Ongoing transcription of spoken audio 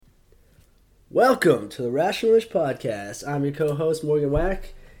Welcome to the Rationalist Podcast. I'm your co-host Morgan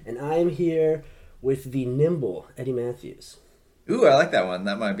Wack, and I'm here with the nimble Eddie Matthews. Ooh, I like that one.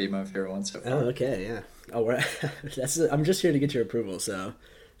 That might be my favorite one so far. Oh, okay, yeah. Oh, I'm just here to get your approval. So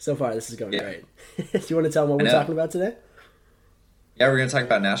far this is going great. Do you want to tell them what we're talking about today? Yeah, we're going to talk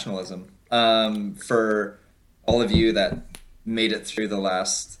about nationalism. For all of you that made it through the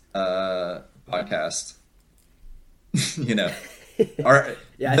last podcast,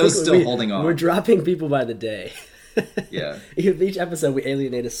 those still holding on. We're dropping people by the day. Yeah. With each episode, we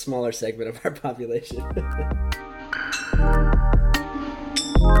alienate a smaller segment of our population.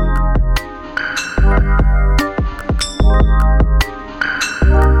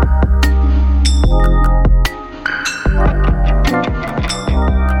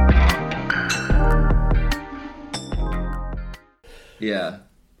 Yeah.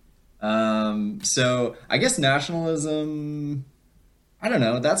 So I guess nationalism, I don't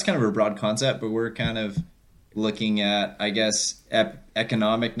know, that's kind of a broad concept, but we're kind of looking at, I guess,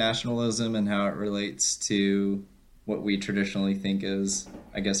 economic nationalism and how it relates to what we traditionally think is,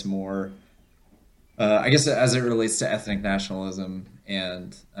 I guess, more, as it relates to ethnic nationalism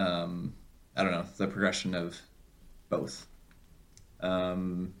and, I don't know, the progression of both.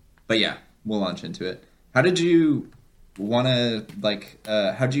 But yeah, we'll launch into it. How did you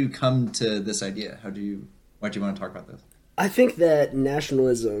how'd you come to this idea? Why'd you want to talk about this? I think that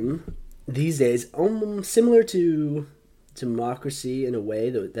nationalism these days, similar to democracy in a way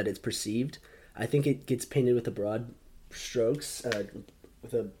that it's perceived, I think it gets painted with the broad strokes,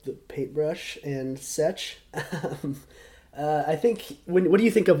 with the paintbrush and such. I think, what do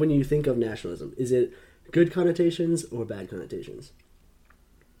you think of when you think of nationalism? Is it good connotations or bad connotations?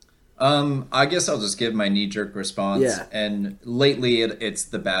 I guess I'll just give my knee-jerk response. Yeah. And lately, it's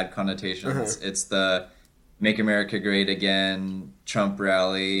the bad connotations. Uh-huh. It's the Make America Great Again, Trump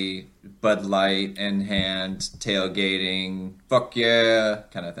rally, Bud Light in hand, tailgating, fuck yeah,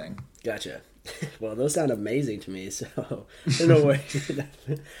 kind of thing. Gotcha. Well, those sound amazing to me, so no way.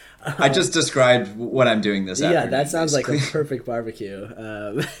 I just described what I'm doing this afternoon. Yeah, that sounds basically like a perfect barbecue.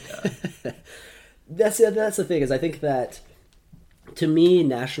 That's the thing, is I think that, to me,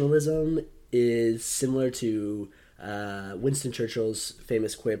 nationalism is similar to Winston Churchill's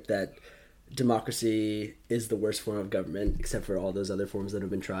famous quip that democracy is the worst form of government, except for all those other forms that have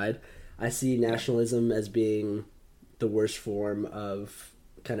been tried. I see nationalism as being the worst form of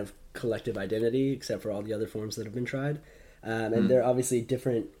kind of collective identity, except for all the other forms that have been tried. And there are obviously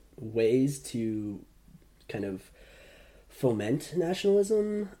different ways to kind of foment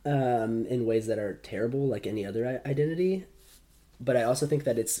nationalism in ways that are terrible, like any other identity. But I also think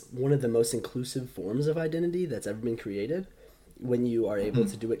that it's one of the most inclusive forms of identity that's ever been created when you are able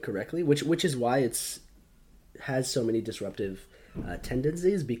to do it correctly, which is why has so many disruptive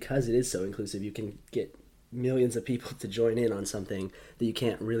tendencies, because it is so inclusive. You can get millions of people to join in on something that you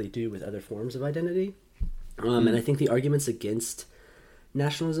can't really do with other forms of identity. And I think the arguments against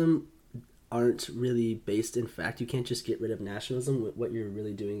nationalism aren't really based in fact. You can't just get rid of nationalism. What you're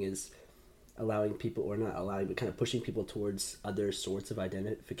really doing is allowing people, or not allowing, but kind of pushing people towards other sorts of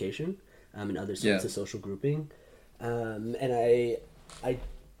identification and other sorts of social grouping. And I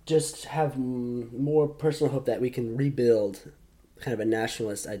just have more personal hope that we can rebuild kind of a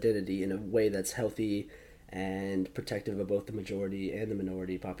nationalist identity in a way that's healthy and protective of both the majority and the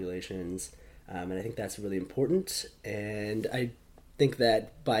minority populations. And I think that's really important. And I think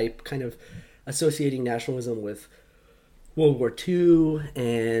that by kind of associating nationalism with World War II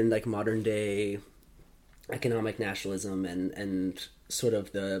and like modern day economic nationalism and sort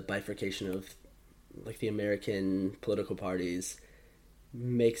of the bifurcation of like the American political parties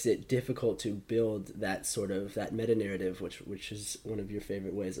makes it difficult to build that sort of that meta narrative, which is one of your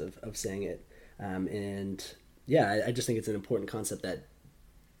favorite ways of saying it. And yeah, I just think it's an important concept that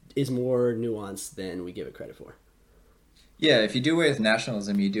is more nuanced than we give it credit for. Yeah, if you do away with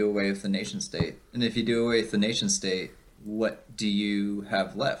nationalism, you do away with the nation state. And if you do away with the nation state, what do you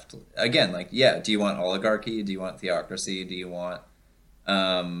have left? Again, do you want oligarchy? Do you want theocracy? Do you want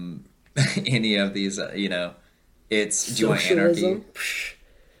any of these, do you want anarchy?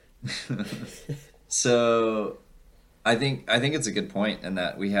 So I think it's a good point in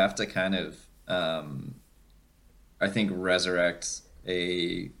that we have to kind of, I think, resurrect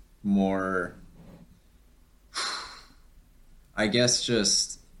a more, I guess,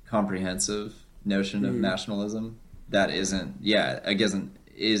 just comprehensive notion of nationalism that is a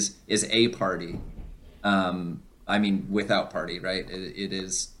party. Without party, right? It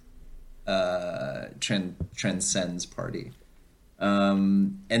is transcends party.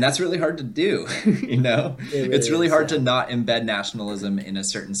 And that's really hard to do, you know? Really it's really hard to not embed nationalism in a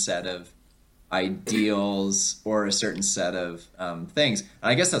certain set of ideals or a certain set of things. And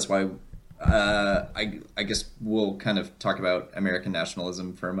I guess that's why I guess we'll kind of talk about American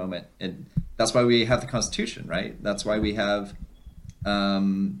nationalism for a moment. And that's why we have the Constitution, right? That's why we have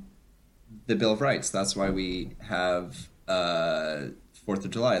the Bill of Rights. That's why we have Fourth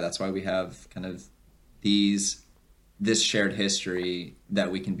of July. That's why we have kind of this shared history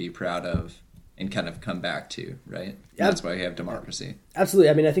that we can be proud of and kind of come back to, right? Yeah. That's why we have democracy.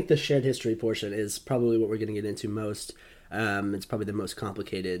 Absolutely. I mean, I think the shared history portion is probably what we're going to get into most. It's probably the most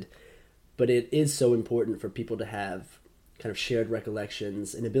complicated, but it is so important for people to have kind of shared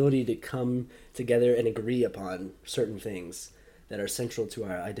recollections, an ability to come together and agree upon certain things that are central to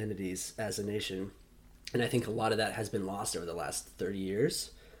our identities as a nation. And I think a lot of that has been lost over the last 30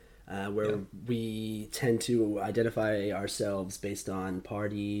 years. Where we tend to identify ourselves based on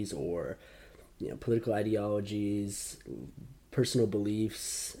parties or political ideologies, personal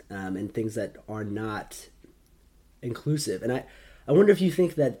beliefs, and things that are not inclusive. And I wonder if you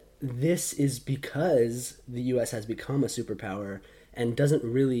think that this is because the U.S. has become a superpower and doesn't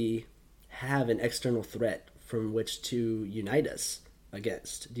really have an external threat from which to unite us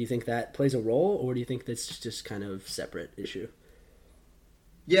against. Do you think that plays a role, or do you think that's just kind of separate issue?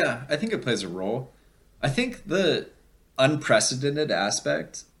 Yeah, I think it plays a role. I think the unprecedented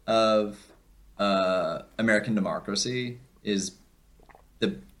aspect of American democracy is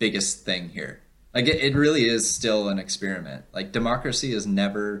the biggest thing here. Like it really is still an experiment. Like democracy has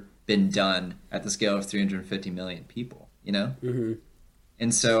never been done at the scale of 350 million people, Mm-hmm.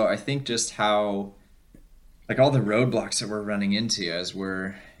 And so I think just how like all the roadblocks that we're running into as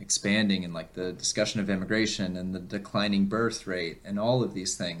we're expanding and like the discussion of immigration and the declining birth rate and all of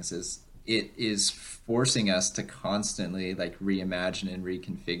these things is forcing us to constantly like reimagine and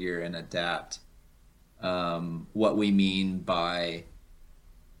reconfigure and adapt what we mean by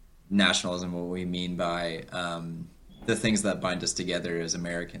nationalism, what we mean by the things that bind us together as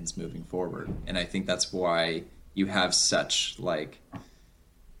Americans moving forward. And I think that's why you have such like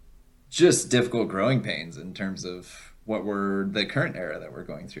just difficult growing pains in terms of what we're the current era that we're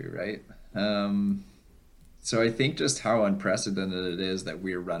going through, right? So I think just how unprecedented it is that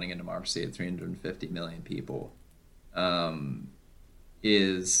we're running a democracy at 350 million people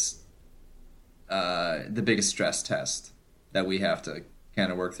is the biggest stress test that we have to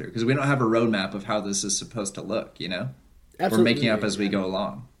kind of work through, because we don't have a roadmap of how this is supposed to look, Absolutely. We're making up as we go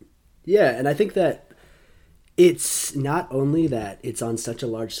along. Yeah, and I think that it's not only that it's on such a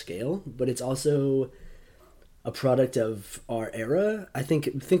large scale, but it's also a product of our era. I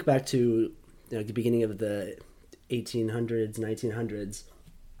think back to the beginning of the 1800s, 1900s.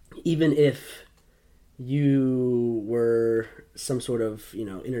 Even if you were some sort of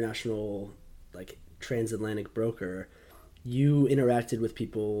international like transatlantic broker, you interacted with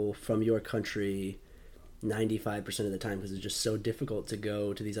people from your country 95% of the time because it's just so difficult to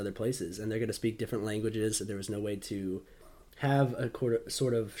go to these other places, and they're going to speak different languages, and there was no way to have a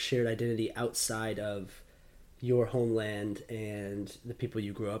sort of shared identity outside of your homeland and the people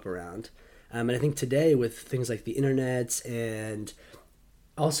you grew up around. And I think today with things like the internet and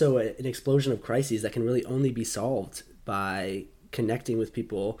also an explosion of crises that can really only be solved by connecting with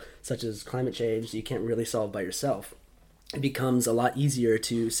people, such as climate change, you can't really solve by yourself. It becomes a lot easier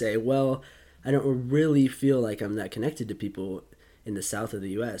to say, well, I don't really feel like I'm that connected to people in the south of the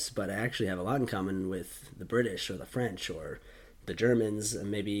U.S., but I actually have a lot in common with the British or the French or the Germans and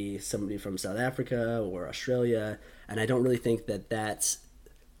maybe somebody from South Africa or Australia. And I don't really think that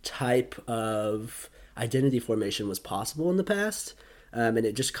type of identity formation was possible in the past. And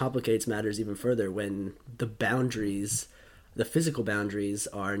it just complicates matters even further when the physical boundaries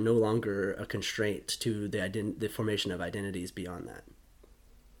are no longer a constraint to the formation of identities beyond that.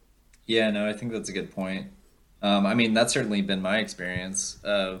 Yeah, no, I think that's a good point. I mean, that's certainly been my experience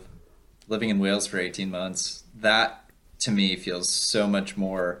of living in Wales for 18 months. That, to me, feels so much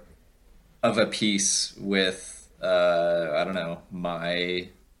more of a piece with, I don't know, my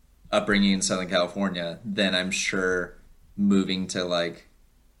upbringing in Southern California than I'm sure moving to, like,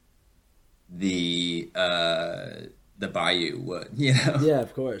 the Bayou would, Yeah,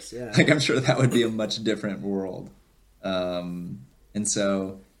 of course, yeah. Like, I'm sure that would be a much different world. And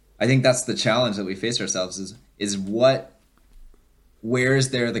so I think that's the challenge that we face ourselves is where is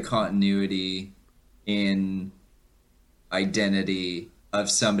there the continuity in identity of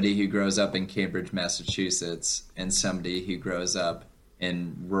somebody who grows up in Cambridge, Massachusetts, and somebody who grows up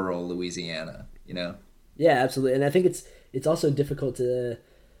in rural Louisiana, Yeah, absolutely. And I think it's also difficult to,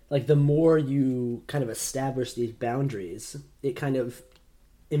 like, the more you kind of establish these boundaries, it kind of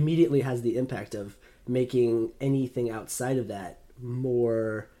immediately has the impact of making anything outside of that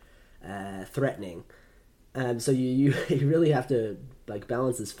more threatening. So you really have to like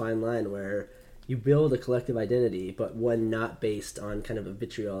balance this fine line where you build a collective identity, but one not based on kind of a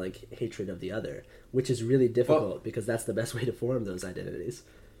vitriolic hatred of the other, which is really difficult because that's the best way to form those identities.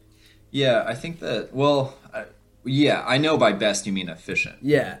 Yeah, I think that. Well, yeah, I know by best you mean efficient.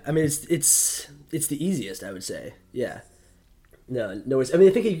 Yeah, I mean it's the easiest, I would say. Yeah, no worries. I mean,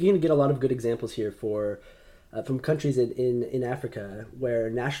 I think you can get a lot of good examples here for from countries in Africa where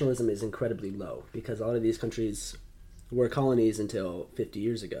nationalism is incredibly low because a lot of these countries were colonies until 50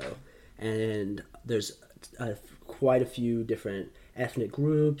 years ago, and there's quite a few different ethnic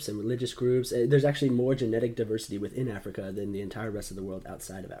groups and religious groups. There's actually more genetic diversity within Africa than the entire rest of the world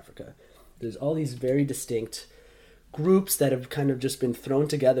outside of Africa. There's all these very distinct groups that have kind of just been thrown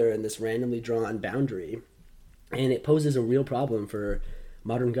together in this randomly drawn boundary, and it poses a real problem for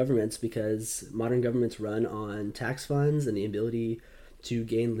modern governments because modern governments run on tax funds and the ability to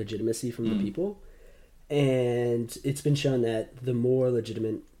gain legitimacy from the people. And it's been shown that the more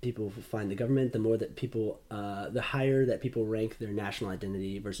legitimate people find the government, the more that people, the higher that people rank their national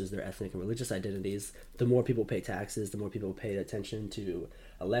identity versus their ethnic and religious identities, the more people pay taxes, the more people pay attention to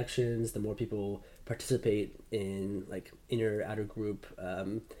elections, the more people participate in like inner outer group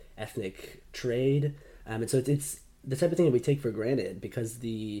ethnic trade. And so it's the type of thing that we take for granted because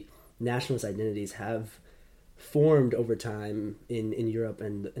the nationalist identities have formed over time in Europe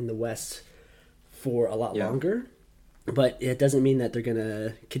and in the West for a lot longer, but it doesn't mean that they're going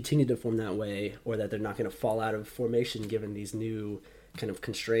to continue to form that way or that they're not going to fall out of formation given these new kind of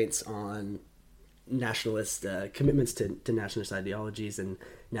constraints on nationalist commitments to nationalist ideologies and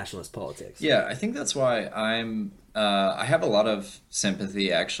nationalist politics. Yeah, I think that's why I have a lot of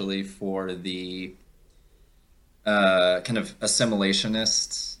sympathy actually for the kind of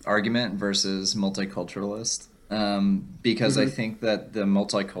assimilationist argument versus multiculturalist. Because I think that the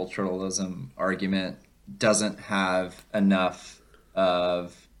multiculturalism argument doesn't have enough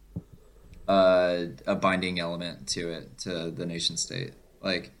of a binding element to it, to the nation state.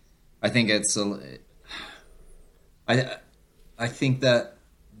 Like, I think I think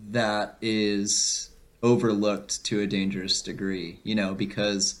that is overlooked to a dangerous degree,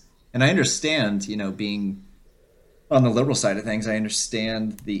 because, and I understand, being on the liberal side of things, I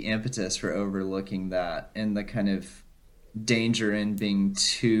understand the impetus for overlooking that and the kind of danger in being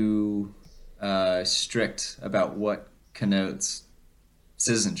too strict about what connotes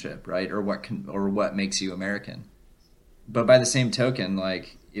citizenship, right? Or what makes you American. But by the same token,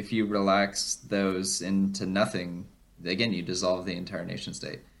 like if you relax those into nothing, again, you dissolve the entire nation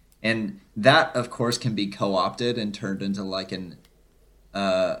state. And that, of course, can be co-opted and turned into like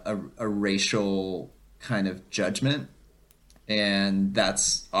a racial kind of judgment, and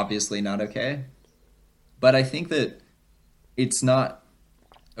that's obviously not okay. But I think that it's not,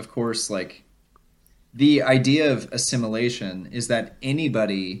 of course, like the idea of assimilation is that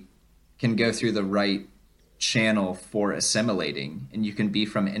anybody can go through the right channel for assimilating, and you can be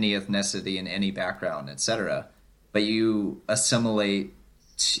from any ethnicity and any background, etc. But you assimilate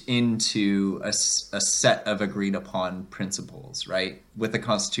into a set of agreed upon principles, right? With the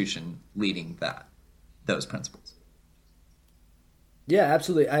Constitution leading those principles. Yeah,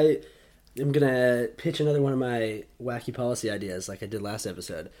 absolutely. I am going to pitch another one of my wacky policy ideas like I did last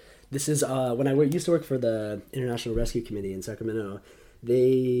episode. This is when I used to work for the International Rescue Committee in Sacramento.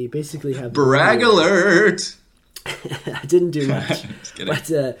 They basically have... Brag alert! I didn't do much. Just kidding. But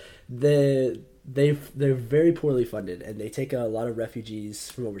they're very poorly funded, and they take a lot of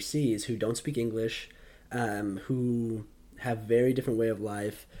refugees from overseas who don't speak English, who have very different way of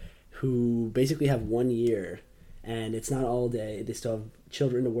life, who basically have 1 year, and it's not all day. They still have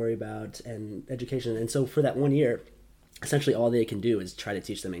children to worry about and education. And so for that 1 year, essentially all they can do is try to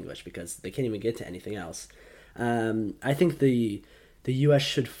teach them English because they can't even get to anything else. I think the U.S.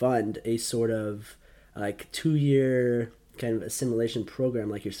 should fund a sort of like 2-year kind of assimilation program,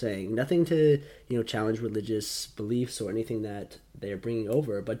 like you're saying. Nothing to, challenge religious beliefs or anything that they are bringing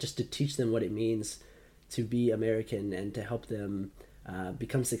over, but just to teach them what it means to be American and to help them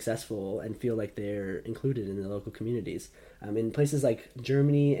become successful and feel like they're included in the local communities. In places like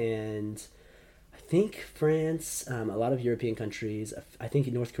Germany and I think France, a lot of European countries, I think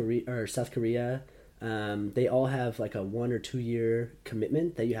North Korea or South Korea, they all have like a 1 or 2 year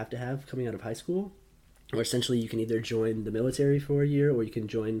commitment that you have to have coming out of high school, where essentially you can either join the military for a year or you can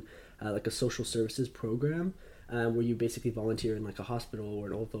join like a social services program where you basically volunteer in like a hospital or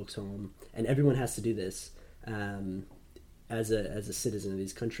an old folks home, and everyone has to do this as a citizen of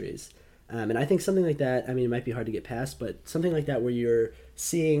these countries. And I think something like that, it might be hard to get past, but something like that where you're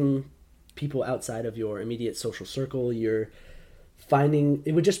seeing people outside of your immediate social circle, you're finding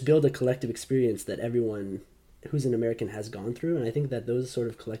it would just build a collective experience that everyone who's an American has gone through, and I think that those sort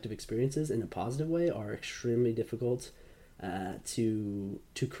of collective experiences in a positive way are extremely difficult to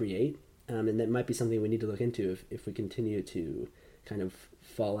create, and that might be something we need to look into if we continue to kind of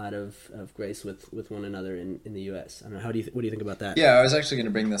fall out of grace with one another in the U.S. I don't know. What do you think about that? Yeah, I was actually going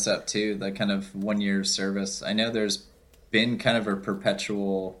to bring this up too. The kind of 1 year service. I know there's been kind of a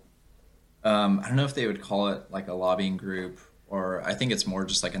perpetual. I don't know if they would call it like a lobbying group, or I think it's more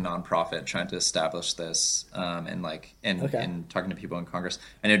just like a nonprofit trying to establish this, and talking to people in Congress.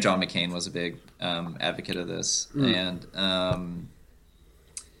 I know John McCain was a big advocate of this, and I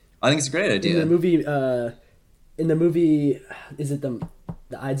think it's a great idea. In the movie, is it the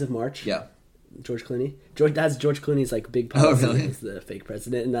Ides of March? Yeah. George Clooney. That's George Clooney's like big policy. Oh, really? He's the fake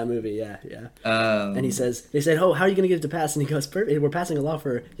president in that movie. Yeah. And he says, they said, "Oh, how are you going to get it to pass?" And he goes, "We're passing a law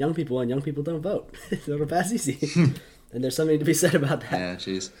for young people, and young people don't vote, so it'll pass easy." And there's something to be said about that. Yeah,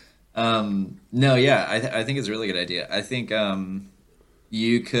 jeez. No, yeah, I think it's a really good idea. I think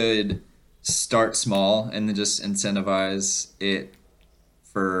you could start small and then just incentivize it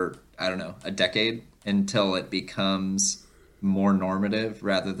for, I don't know, a decade until it becomes more normative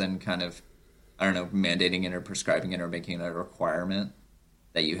rather than kind of, I don't know, mandating it or prescribing it or making it a requirement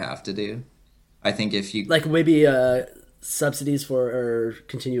that you have to do. I think if you... Like maybe subsidies for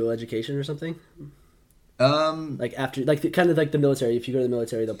continual education or something? Like after, like kind of like the military. If you go to the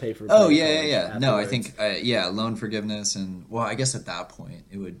military, they'll pay for. Oh yeah. No, I think loan forgiveness and I guess at that point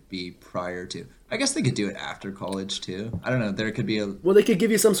it would be prior to. I guess they could do it after college too. I don't know. There could be a. Well, they could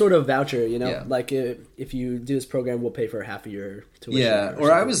give you some sort of voucher. Like if you do this program, we'll pay for half of your tuition. Yeah,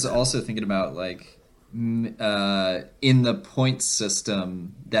 or I was also thinking about like in the point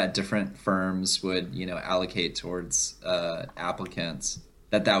system that different firms would allocate towards applicants.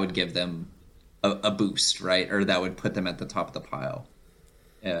 That would give them a boost, right? Or that would put them at the top of the pile.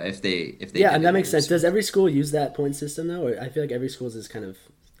 If they yeah, and that makes sense. Does every school use that point system though? Or I feel like every school is kind of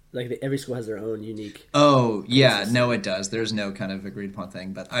like every school has their own unique. Oh yeah, no, it does. There's no kind of agreed upon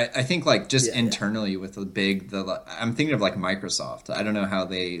thing, but I think like just internally with I'm thinking of like Microsoft. I don't know how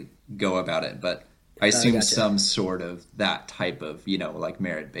they go about it, but I assume some sort of that type of like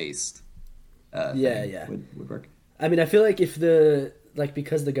merit based. Would work. I mean, I feel like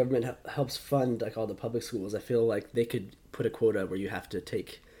because the government helps fund like all the public schools, I feel like they could put a quota where you have to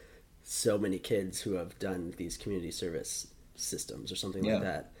take so many kids who have done these community service systems or something like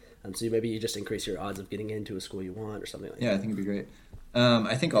that. So maybe you just increase your odds of getting into a school you want or something like that. Yeah, I think it'd be great.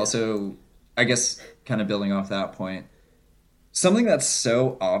 I think also, I guess, kind of building off that point, something that's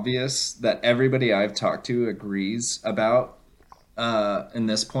so obvious that everybody I've talked to agrees about in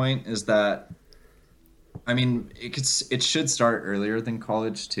this point is that, I mean, it should start earlier than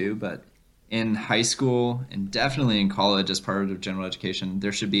college too, but in high school and definitely in college as part of general education,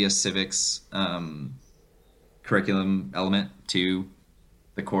 there should be a civics curriculum element to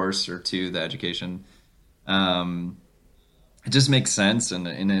the course or to the education. It just makes sense, and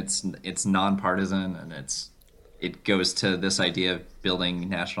it's nonpartisan, and it goes to this idea of building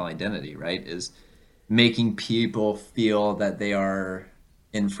national identity, right? Is making people feel that they are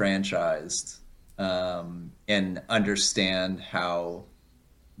enfranchised. And understand how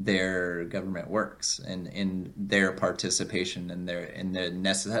their government works and in their participation and the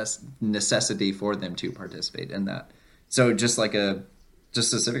necessity for them to participate in that. So just a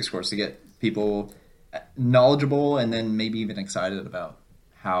civics course to get people knowledgeable and then maybe even excited about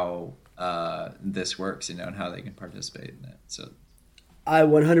how this works, and how they can participate in it. So I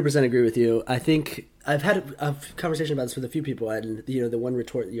 100% agree with you. I think I've had a conversation about this with a few people, and the one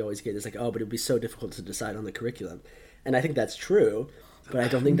retort that you always get is like, "Oh, but it'd be so difficult to decide on the curriculum," and I think that's true, but I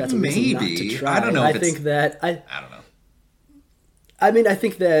don't think that's a reason not to try. I don't know. I think that I don't know. I mean, I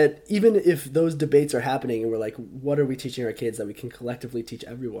think that even if those debates are happening and we're like, what are we teaching our kids that we can collectively teach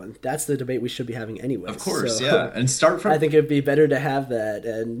everyone? That's the debate we should be having anyway. Of course, yeah. And start from... I think it'd be better to have that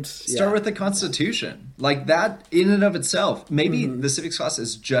and... Start with the Constitution. Like that in and of itself. Maybe the civics class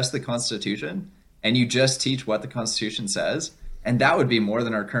is just the Constitution and you just teach what the Constitution says. And that would be more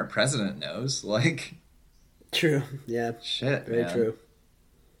than our current president knows. Like... True, yeah. Shit, Very man. true.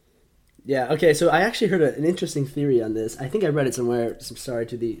 Yeah, okay, so I actually heard an interesting theory on this. I think I read it somewhere. Sorry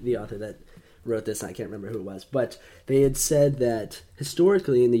to the author that wrote this, I can't remember who it was. But they had said that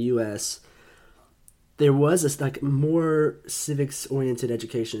historically in the U.S., there was a more civics-oriented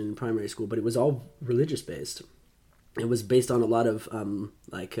education in primary school, but it was all religious-based. It was based on a lot of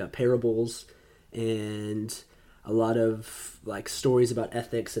parables and a lot of stories about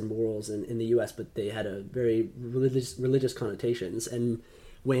ethics and morals in the U.S., but they had a very religious connotations. And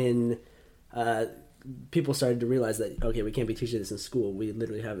when people started to realize that, okay, we can't be teaching this in school. We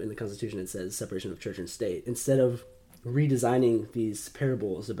literally have in the Constitution, it says separation of church and state. Instead of redesigning these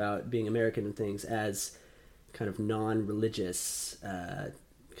parables about being American and things as kind of non-religious,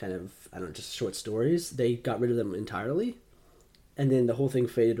 kind of, I don't know, just short stories, they got rid of them entirely. And then the whole thing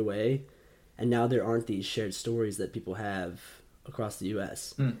faded away. And now there aren't these shared stories that people have across the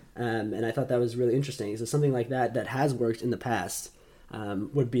U.S. And I thought that was really interesting. So something like that has worked in the past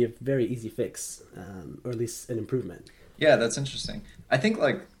would be a very easy fix, or at least an improvement. Yeah, that's interesting. I think,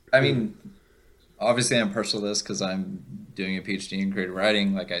 like, I mean, obviously I'm partial to this because I'm doing a PhD in creative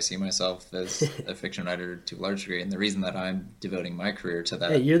writing. Like, I see myself as a fiction writer to a large degree, and the reason that I'm devoting my career to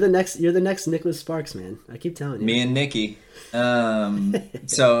that. Hey, you're the next Nicholas Sparks, man. I keep telling you. Me and Nikki.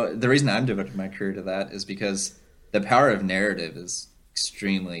 So the reason I'm devoting my career to that is because the power of narrative is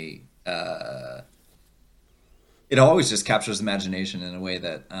extremely. It always just captures imagination in a way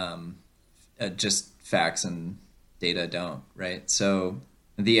that just facts and data don't, right? So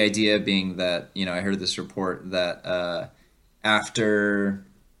the idea being that, I heard this report that after,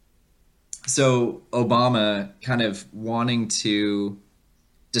 so Obama kind of wanting to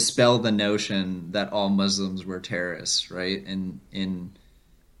dispel the notion that all Muslims were terrorists, right? In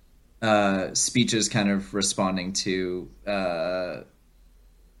speeches kind of responding to, I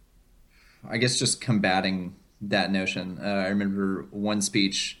guess, just combating that notion. I remember one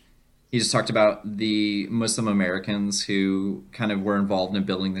speech, he just talked about the Muslim Americans who kind of were involved in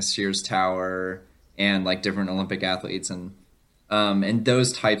building the Sears Tower and like different Olympic athletes and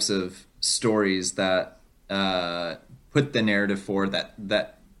those types of stories that put the narrative forward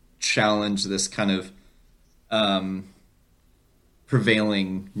that challenge this kind of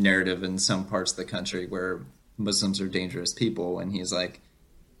prevailing narrative in some parts of the country where Muslims are dangerous people. And he's like,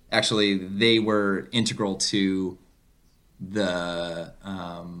 actually, they were integral to the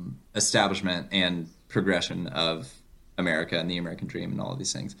establishment and progression of America and the American dream and all of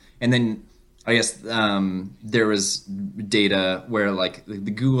these things. And then I guess there was data where like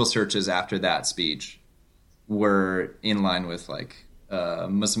the Google searches after that speech were in line with like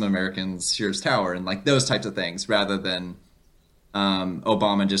Muslim Americans, Sears Tower, and like those types of things, rather than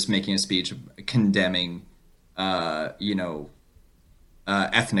Obama just making a speech condemning,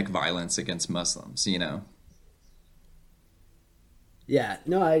 ethnic violence against Muslims, Yeah,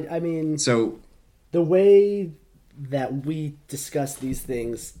 no, I mean, So the way that we discuss these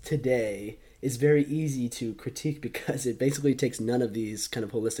things today is very easy to critique because it basically takes none of these kind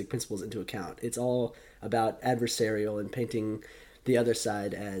of holistic principles into account. It's all about adversarial and painting the other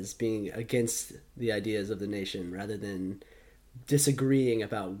side as being against the ideas of the nation rather than disagreeing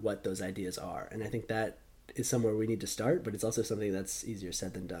about what those ideas are. And I think that is somewhere we need to start, but it's also something that's easier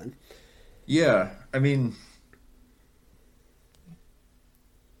said than done. yeah, I mean,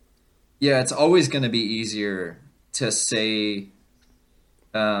 yeah, it's always going to be easier to say,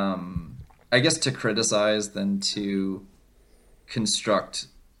 I guess, to criticize than to construct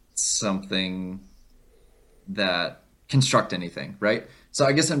anything, right? So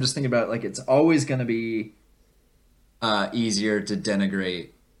I guess I'm just thinking about like it's always going to be easier to denigrate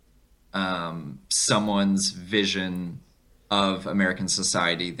someone's vision of American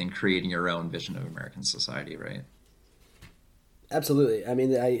society than creating your own vision of American society, right? Absolutely. I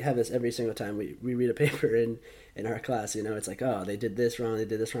mean, I have this every single time we read a paper in our class. It's like, oh, they did this wrong,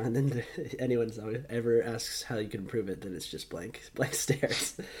 and then anyone ever asks how you can improve it, then it's just blank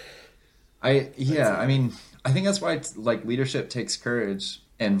stares. I mean, I think that's why it's, like, leadership takes courage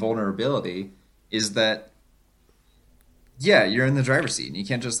and vulnerability. Is that, yeah, you're in the driver's seat, and you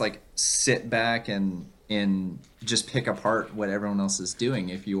can't just like sit back and just pick apart what everyone else is doing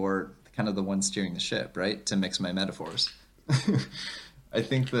if you're kind of the one steering the ship, right? To mix my metaphors. I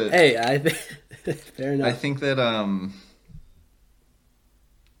think that. Hey, fair enough. I think that I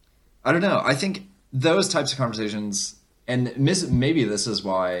don't know. I think those types of conversations, and maybe this is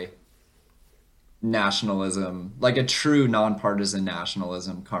why nationalism, like a true nonpartisan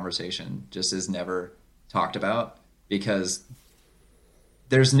nationalism conversation, just is never talked about because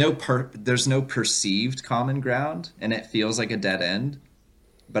there's no perceived common ground, and it feels like a dead end.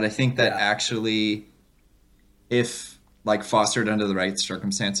 But I think that actually, if like fostered under the right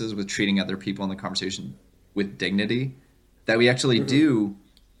circumstances with treating other people in the conversation with dignity, that we actually do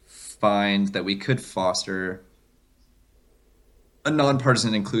find that we could foster a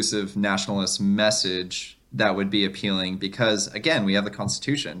nonpartisan, inclusive, nationalist message that would be appealing because, again, we have the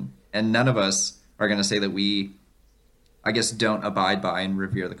Constitution, and none of us are going to say that we, I guess, don't abide by and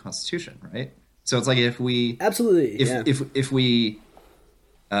revere the Constitution, right? So it's like if we... Absolutely, if we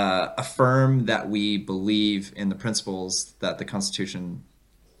affirm that we believe in the principles that the Constitution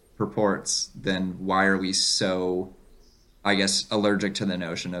purports, then why are we so, I guess, allergic to the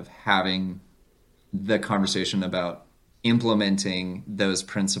notion of having the conversation about implementing those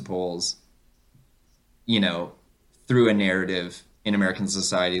principles, you know, through a narrative in American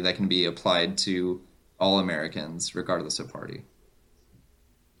society that can be applied to all Americans, regardless of party?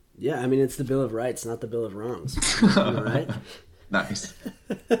 Yeah, I mean, it's the Bill of Rights, not the Bill of Wrongs. Am I right? Nice.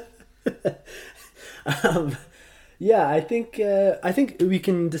 um, yeah, I think we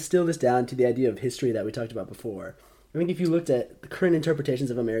can distill this down to the idea of history that we talked about before. I think if you looked at the current interpretations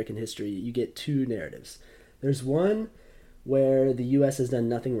of American history, you get two narratives. There's one where the U.S. has done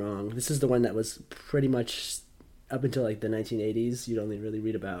nothing wrong. This is the one that was pretty much up until like the 1980s. You'd only really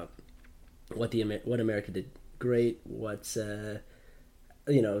read about what America did great, what's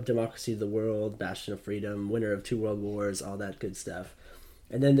democracy of the world, bastion of freedom, winner of two world wars, all that good stuff.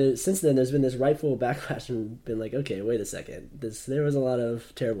 And then since then, there's been this rightful backlash and been like, okay, wait a second. There was a lot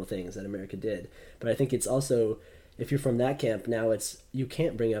of terrible things that America did. But I think it's also, if you're from that camp, now you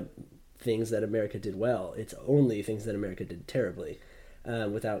can't bring up things that America did well. It's only things that America did terribly,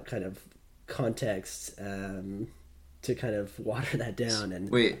 without kind of context to kind of water that down and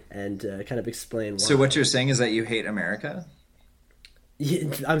Wait, kind of explain why. so what you're saying is that you hate America?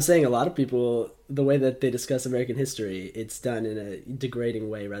 I'm saying a lot of people, the way that they discuss American history, it's done in a degrading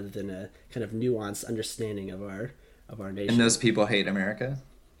way rather than a kind of nuanced understanding of our nation. And those people hate America?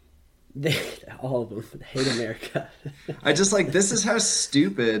 All of them hate America. I just like, this is how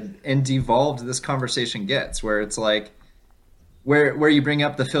stupid and devolved this conversation gets, where it's like, where you bring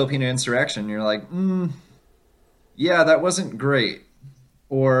up the Filipino insurrection, you're like, yeah, that wasn't great.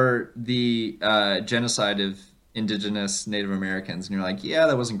 Or the genocide of indigenous Native Americans, and you're like, yeah,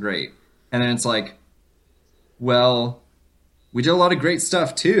 that wasn't great. And then it's like, well, we did a lot of great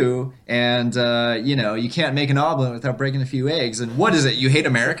stuff too, and you can't make an omelet without breaking a few eggs. And what is it? You hate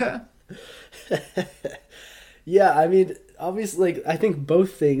America? Yeah, I mean, obviously, I think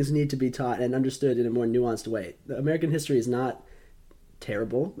both things need to be taught and understood in a more nuanced way. American history is not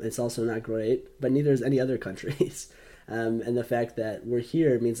terrible. It's also not great, but neither is any other countries. And the fact that we're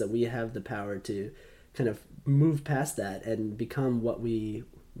here means that we have the power to kind of move past that and become what we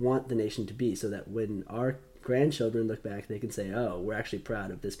want the nation to be, so that when our grandchildren look back, they can say, oh, we're actually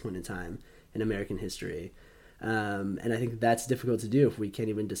proud of this point in time in American history. And I think that's difficult to do if we can't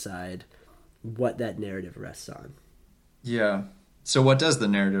even decide what that narrative rests on. Yeah. So what does the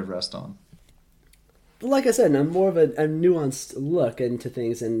narrative rest on? Like I said, more of a nuanced look into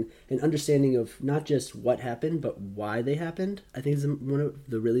things and an understanding of not just what happened, but why they happened. I think is one of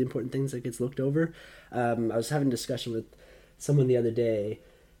the really important things that gets looked over. I was having a discussion with someone the other day,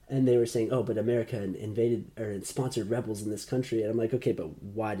 and they were saying, oh, but America invaded or sponsored rebels in this country. And I'm like, okay, but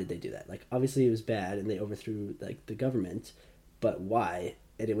why did they do that? Like, obviously it was bad and they overthrew like the government, but why?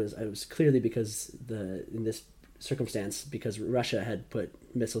 And it was clearly because in this circumstance, because Russia had put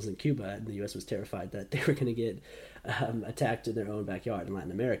missiles in Cuba, and the U.S. was terrified that they were going to get attacked in their own backyard in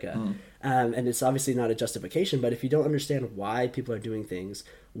Latin America. And it's obviously not a justification, but if you don't understand why people are doing things,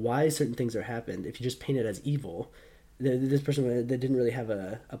 why certain things are happened, if you just paint it as evil, this person, they didn't really have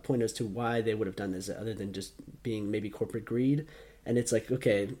a point as to why they would have done this, other than just being maybe corporate greed. And it's like,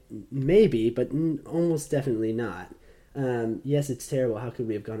 okay, maybe, but almost definitely not. Yes, it's terrible. How could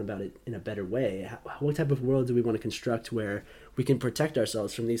we have gone about it in a better way? What type of world do we want to construct where we can protect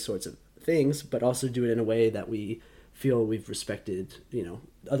ourselves from these sorts of things, but also do it in a way that we feel we've respected,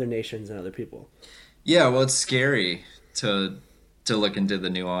 other nations and other people? Yeah, well, it's scary to look into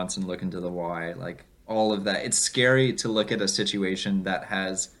the nuance and look into the why, like all of that. It's scary to look at a situation that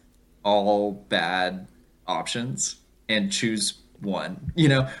has all bad options and choose one,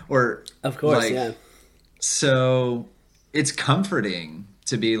 or of course, like, yeah. So it's comforting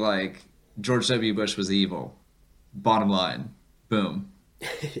to be like, George W. Bush was evil. Bottom line, boom.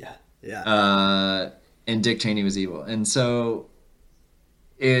 Yeah. And Dick Cheney was evil. And so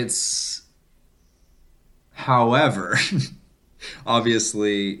it's, however,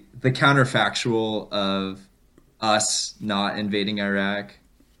 obviously the counterfactual of us not invading Iraq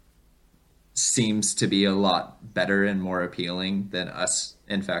seems to be a lot better and more appealing than us,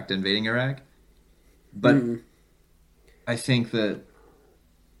 in fact, invading Iraq. But I think that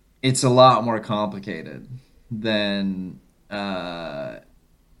it's a lot more complicated than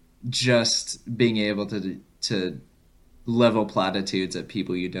just being able to level platitudes at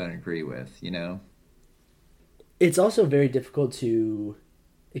people you don't agree with, It's also very difficult to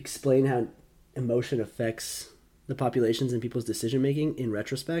explain how emotion affects the populations and people's decision making in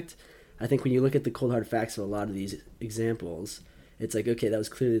retrospect. I think when you look at the cold hard facts of a lot of these examples, it's like, okay, that was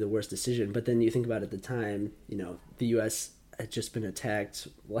clearly the worst decision. But then you think about it at the time, the U.S. had just been attacked.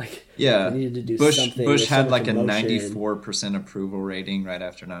 Like, Yeah, we needed to do Bush something. Bush There's so had much like a emotion. 94% approval rating right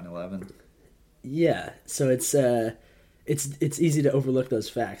after 9/11. Yeah, so it's easy to overlook those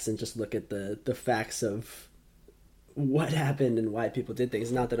facts and just look at the facts of what happened and why people did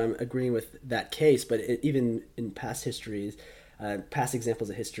things. Not that I'm agreeing with that case, but even in past histories, past examples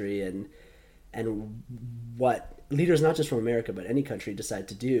of history, and what leaders, not just from America but any country, decide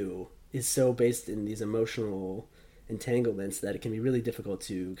to do is so based in these emotional entanglements that it can be really difficult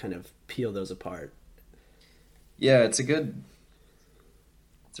to kind of peel those apart. Yeah, it's a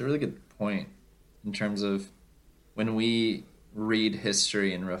really good point in terms of when we read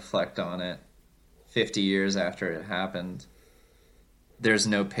history and reflect on it 50 years after it happened, there's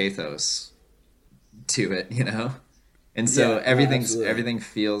no pathos to it, you know? And so Yeah, absolutely. everything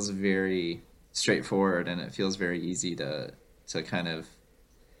feels very straightforward, and it feels very easy to kind of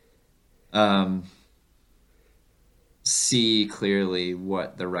um, see clearly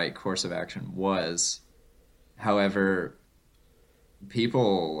what the right course of action was. However,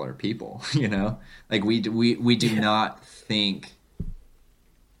 people are people, you know? Like we do Yeah, not think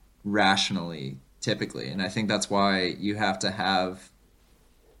rationally typically, and I think that's why you have to have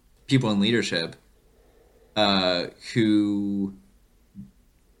people in leadership who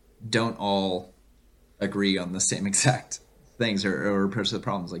don't all agree on the same exact things or approach to the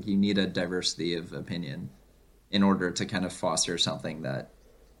problems. Like you need a diversity of opinion in order to kind of foster something that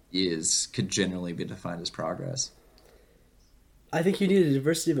is could generally be defined as progress. I think you need a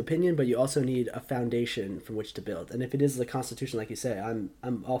diversity of opinion, but you also need a foundation from which to build. And if it is the Constitution, like you say, I'm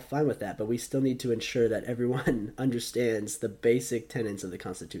all fine with that. But we still need to ensure that everyone understands the basic tenets of the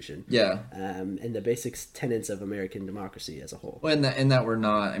Constitution, Yeah. and the basic tenets of American democracy as a whole. Well, and that we're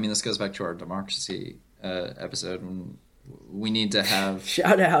not. I mean, this goes back to our democracy episode. When we need to have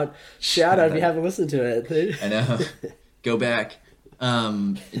Shout out if you haven't listened to I it. know. Go back.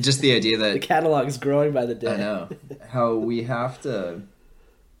 Just the idea The that catalog is growing by the I day. know how we have to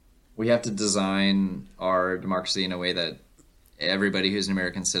design our democracy in a way that everybody who's an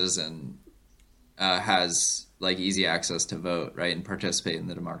American citizen has like easy access to vote, right, and participate in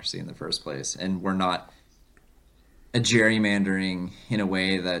the democracy in the first place. And we're not a gerrymandering in a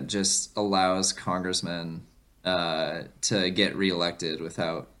way that just allows congressmen to get reelected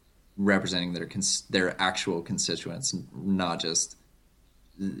without representing their actual constituents, not just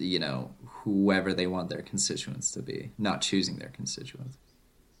whoever they want their constituents to be, not choosing their constituents.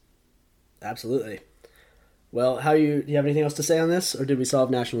 Absolutely. Well, do you have anything else to say on this, or did we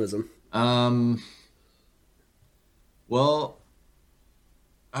solve nationalism? Um, well,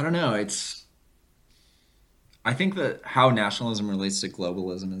 I don't know. I think that how nationalism relates to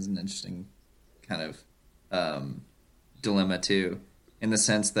globalism is an interesting kind of dilemma too, in the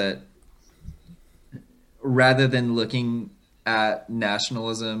sense that rather than looking at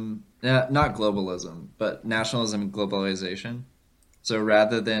nationalism, not globalism, but nationalism and globalization. So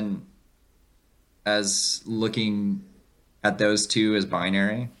rather than as looking at those two as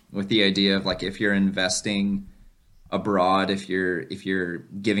binary, with the idea of like if you're investing abroad, if you're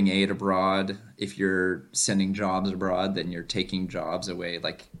giving aid abroad, if you're sending jobs abroad, then you're taking jobs away.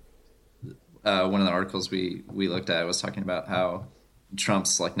 Like one of the articles we looked at was talking about how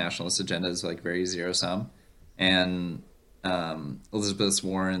Trump's like nationalist agenda is like very zero sum, and Elizabeth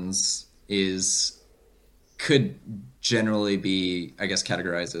Warren's is could generally be, I guess,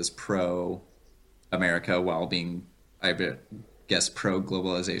 categorized as pro America while being, I guess, pro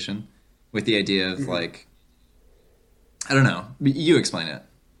globalization, with the idea of Hmm. like, I don't know, you explain it.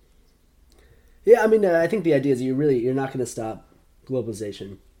 Yeah, I mean, I think the idea is you're not going to stop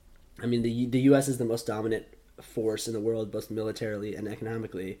globalization. I mean, the U.S. is the most dominant force in the world, both militarily and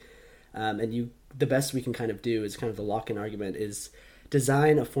economically. And the best we can kind of do is kind of the lock-in argument is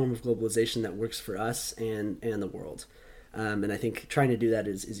design a form of globalization that works for us and the world. And I think trying to do that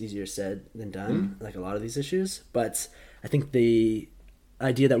is easier said than done, like a lot of these issues. But I think the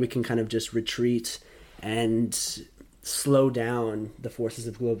idea that we can kind of just retreat and slow down the forces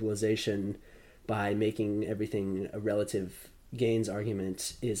of globalization by making everything a relative gains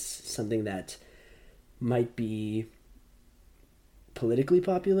argument is something that might be politically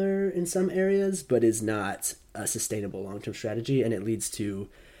popular in some areas, but is not a sustainable long term strategy. And it leads to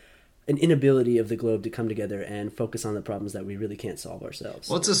an inability of the globe to come together and focus on the problems that we really can't solve ourselves.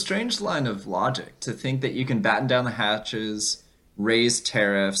 Well, it's a strange line of logic to think that you can batten down the hatches, raise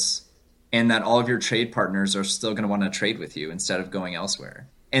tariffs, and that all of your trade partners are still going to want to trade with you instead of going elsewhere.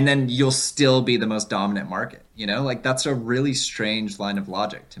 And then you'll still be the most dominant market. You know, like that's a really strange line of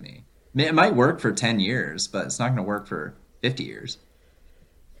logic to me. I mean, it might work for 10 years, but it's not going to work for 50 years.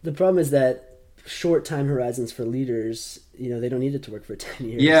 The problem is that short time horizons for leaders. They don't need it to work for 10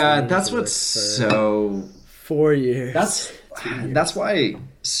 years. Yeah, that's what's so 4 years. That's why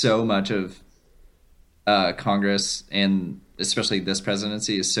so much of Congress, and especially this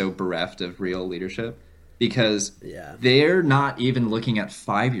presidency, is so bereft of real leadership, because they're not even looking at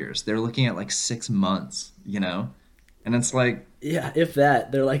 5 years. They're looking at like 6 months, and it's like, if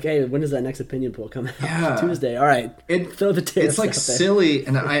that. They're like, hey, when does that next opinion poll come out? Yeah. Tuesday. All right, throw the tariffs. It's like out there. silly,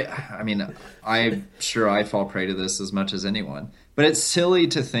 and I mean, I'm sure I fall prey to this as much as anyone, but it's silly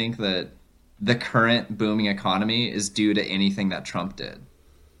to think that the current booming economy is due to anything that Trump did.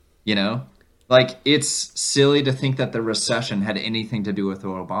 Like, it's silly to think that the recession had anything to do with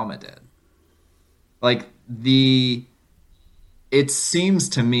what Obama did. Like, it seems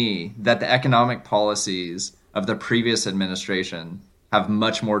to me that the economic policies of the previous administration have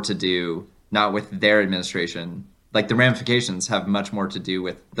much more to do, not with their administration. Like, the ramifications have much more to do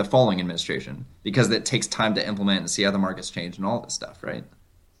with the following administration, because it takes time to implement and see how the markets change and all this stuff, right?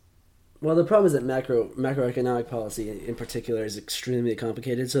 Well, the problem is that macroeconomic policy in particular is extremely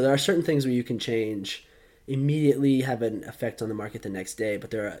complicated. So there are certain things where you can change immediately, have an effect on the market the next day.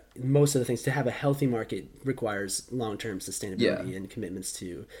 But most of the things, to have a healthy market requires long-term sustainability and commitments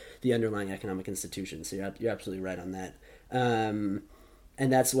to the underlying economic institutions. So you're absolutely right on that. And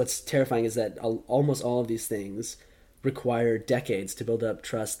that's what's terrifying, is that almost all of these things require decades to build up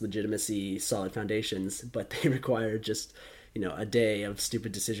trust, legitimacy, solid foundations, but they require just a day of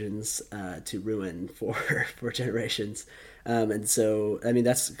stupid decisions to ruin for generations. And so, I mean,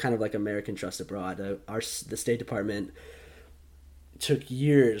 that's kind of like American trust abroad. The State Department took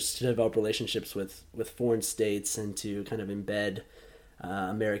years to develop relationships with foreign states and to kind of embed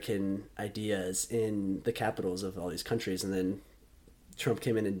American ideas in the capitals of all these countries. And then Trump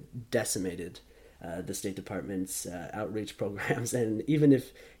came in and decimated the State Department's outreach programs. And even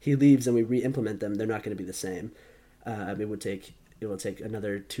if he leaves and we re-implement them, they're not going to be the same. It will take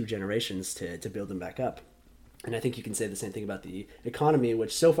another 2 generations to build them back up. And I think you can say the same thing about the economy,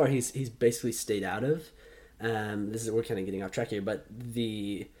 which so far he's basically stayed out of. We're kind of getting off track here, but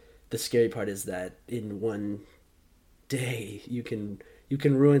the scary part is that in one day you can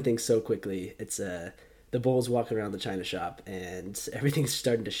ruin things so quickly. It's the bull's walking around the china shop and everything's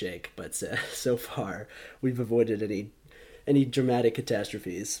starting to shake. But so far we've avoided any dramatic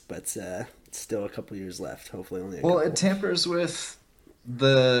catastrophes, but still a couple years left. Hopefully only a couple. It tampers with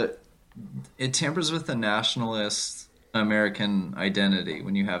the nationalist American identity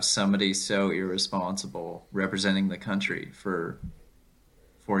when you have somebody so irresponsible representing the country for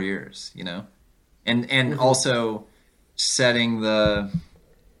 4 years, and also setting the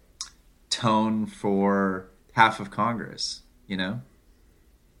tone for half of Congress, and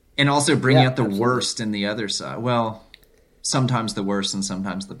also bringing out the worst in the other side. Well, sometimes the worst and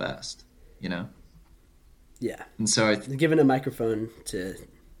sometimes the best. Yeah. And so giving a microphone to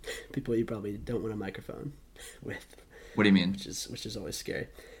people you probably don't want a microphone with. What do you mean? Which is always scary.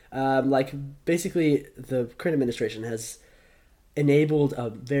 Basically, the current administration has enabled a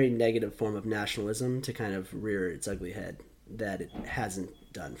very negative form of nationalism to kind of rear its ugly head that it hasn't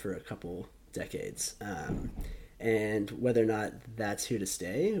done for a couple decades. And whether or not that's here to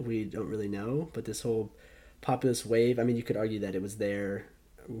stay, we don't really know. But this whole populist wave, I mean, you could argue that it was there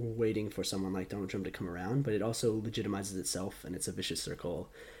waiting for someone like Donald Trump to come around, but it also legitimizes itself, and it's a vicious circle.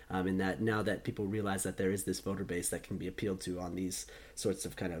 In that now that people realize that there is this voter base that can be appealed to on these sorts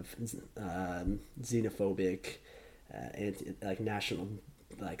of kind of xenophobic,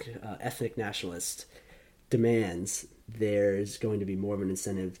 ethnic nationalist demands, there's going to be more of an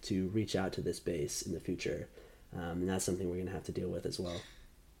incentive to reach out to this base in the future, and that's something we're going to have to deal with as well.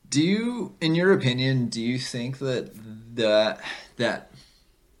 Do you, in your opinion, do you think that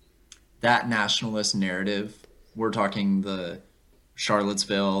nationalist narrative, we're talking the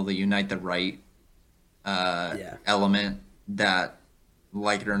Charlottesville, the Unite the Right element that,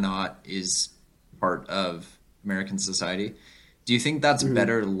 like it or not, is part of American society, do you think that's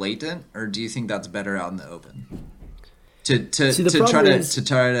better latent, or do you think that's better out in the open? To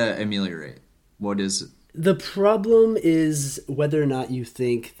try to ameliorate, what is it? The problem is whether or not you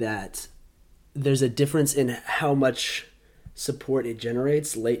think that there's a difference in how much support it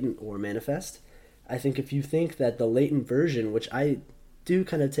generates, latent or manifest. I think if you think that the latent version, which I do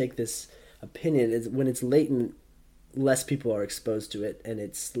kind of take this opinion, is when it's latent, less people are exposed to it, and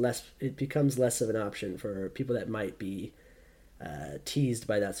it becomes less of an option for people that might be teased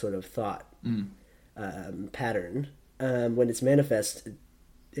by that sort of thought pattern. When it's manifest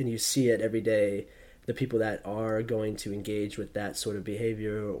and you see it every day, the people that are going to engage with that sort of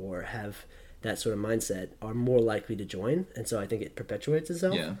behavior or have that sort of mindset are more likely to join, and so I think it perpetuates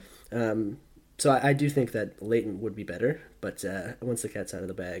itself. So I do think that latent would be better, but once the cat's out of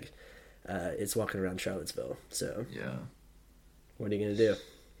the bag, it's walking around Charlottesville. So Yeah. what are you going to do?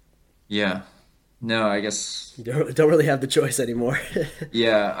 Yeah. No, I guess. You don't really have the choice anymore.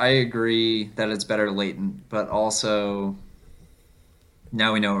 Yeah, I agree that it's better latent, but also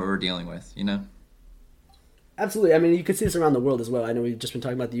now we know what we're dealing with, you know? Absolutely. I mean, you could see this around the world as well. I know we've just been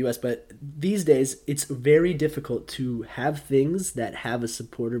talking about the U.S., but these days it's very difficult to have things that have a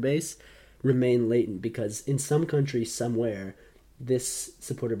supporter base remain latent because in some country somewhere, this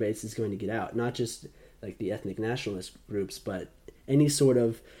supporter base is going to get out. Not just like the ethnic nationalist groups, but any sort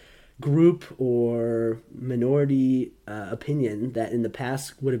of group or minority opinion that in the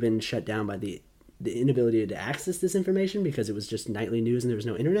past would have been shut down by the inability to access this information because it was just nightly news and there was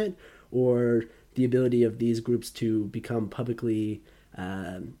no internet, or the ability of these groups to become publicly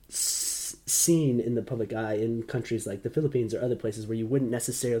seen in the public eye in countries like the Philippines or other places where you wouldn't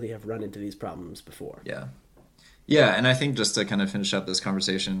necessarily have run into these problems before. Yeah. Yeah, and I think just to kind of finish up this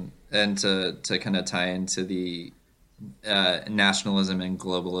conversation and to kind of tie into the nationalism and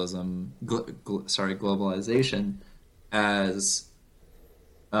globalization as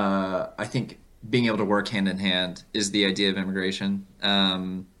I think being able to work hand in hand is the idea of immigration.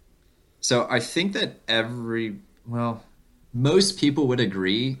 So I think that most people would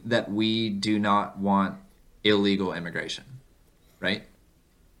agree that we do not want illegal immigration, right?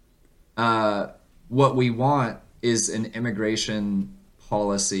 What we want is an immigration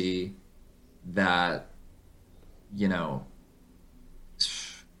policy that, you know,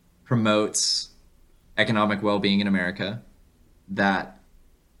 promotes economic well-being in America, that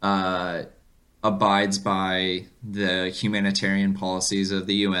abides by the humanitarian policies of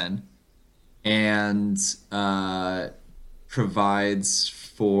the UN, and provides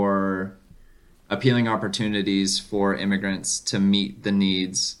for appealing opportunities for immigrants to meet the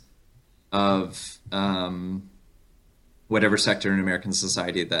needs of whatever sector in American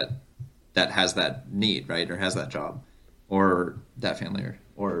society that has that need, right, or has that job, or that family,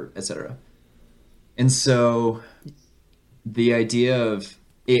 or etc. And so the idea of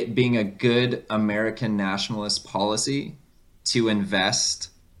it being a good American nationalist policy to invest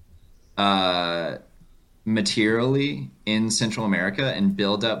materially in Central America and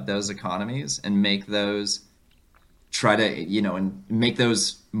build up those economies and make those and make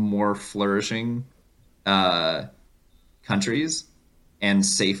those more flourishing countries and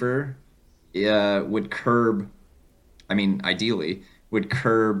safer ideally would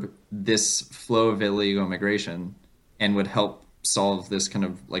curb this flow of illegal immigration and would help solve this kind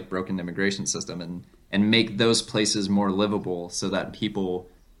of like broken immigration system and make those places more livable so that people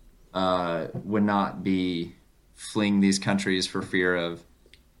would not be fleeing these countries for fear of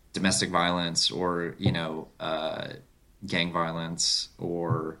domestic violence or, gang violence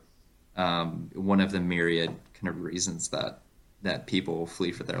or one of the myriad kind of reasons that people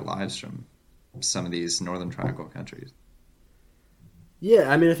flee for their lives from some of these Northern Triangle countries.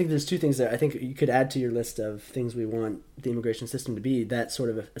 Yeah, I mean, I think there's two things there. I think you could add to your list of things we want the immigration system to be, that sort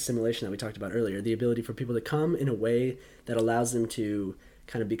of assimilation that we talked about earlier, the ability for people to come in a way that allows them to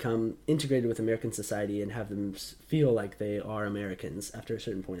kind of become integrated with American society and have them feel like they are Americans after a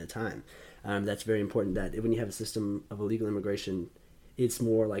certain point of time. That's very important, that when you have a system of illegal immigration, it's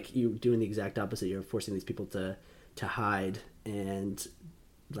more like you doing the exact opposite. You're forcing these people to hide and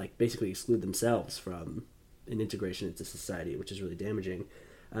like basically exclude themselves from an integration into society, which is really damaging.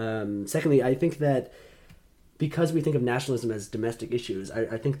 Secondly, I think that because we think of nationalism as domestic issues,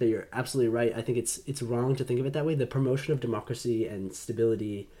 I think that you're absolutely right. I think it's wrong to think of it that way. The promotion of democracy and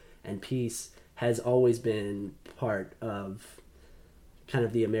stability and peace has always been part of kind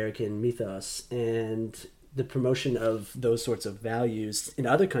of the American mythos, and the promotion of those sorts of values in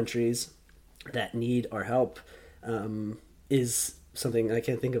other countries that need our help is something, I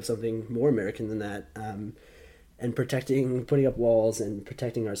can't think of something more American than that. And putting up walls and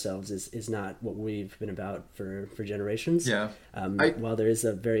protecting ourselves is not what we've been about for generations. Yeah. While there is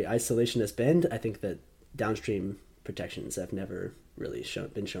a very isolationist bend, I think that downstream protections have never really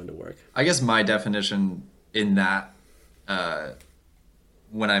been shown to work. I guess my definition in that,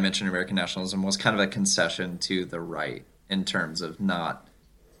 when I mentioned American nationalism, was kind of a concession to the right in terms of not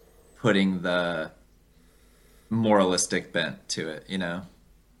putting the moralistic bent to it, you know?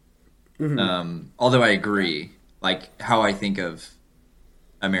 Mm-hmm. Although I agree, like how I think of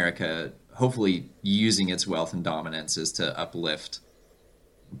America hopefully using its wealth and dominance is to uplift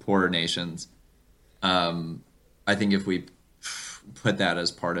poorer nations. I think if we put that as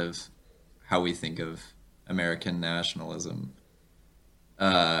part of how we think of American nationalism,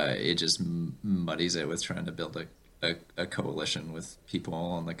 it just muddies it with trying to build a coalition with people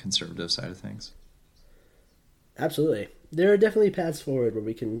on the conservative side of things. Absolutely. There are definitely paths forward where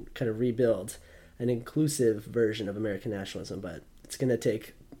we can kind of rebuild an inclusive version of American nationalism, but it's going to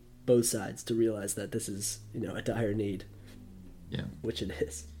take both sides to realize that this is, a dire need. Yeah. Which it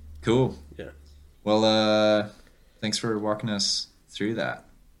is. Cool. Yeah. Well, thanks for walking us through that,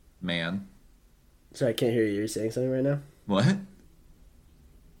 man. Sorry, I can't hear you. You're saying something right now? What?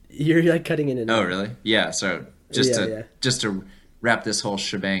 You're like cutting in and out. Oh, really? Yeah, so just to wrap this whole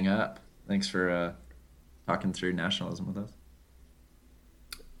shebang up, thanks for talking through nationalism with us.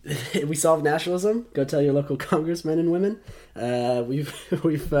 We solved nationalism. Go tell your local congressmen and women. We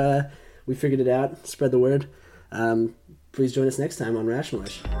figured it out. Spread the word. Please join us next time on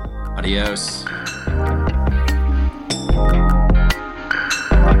Rationalish. Adios.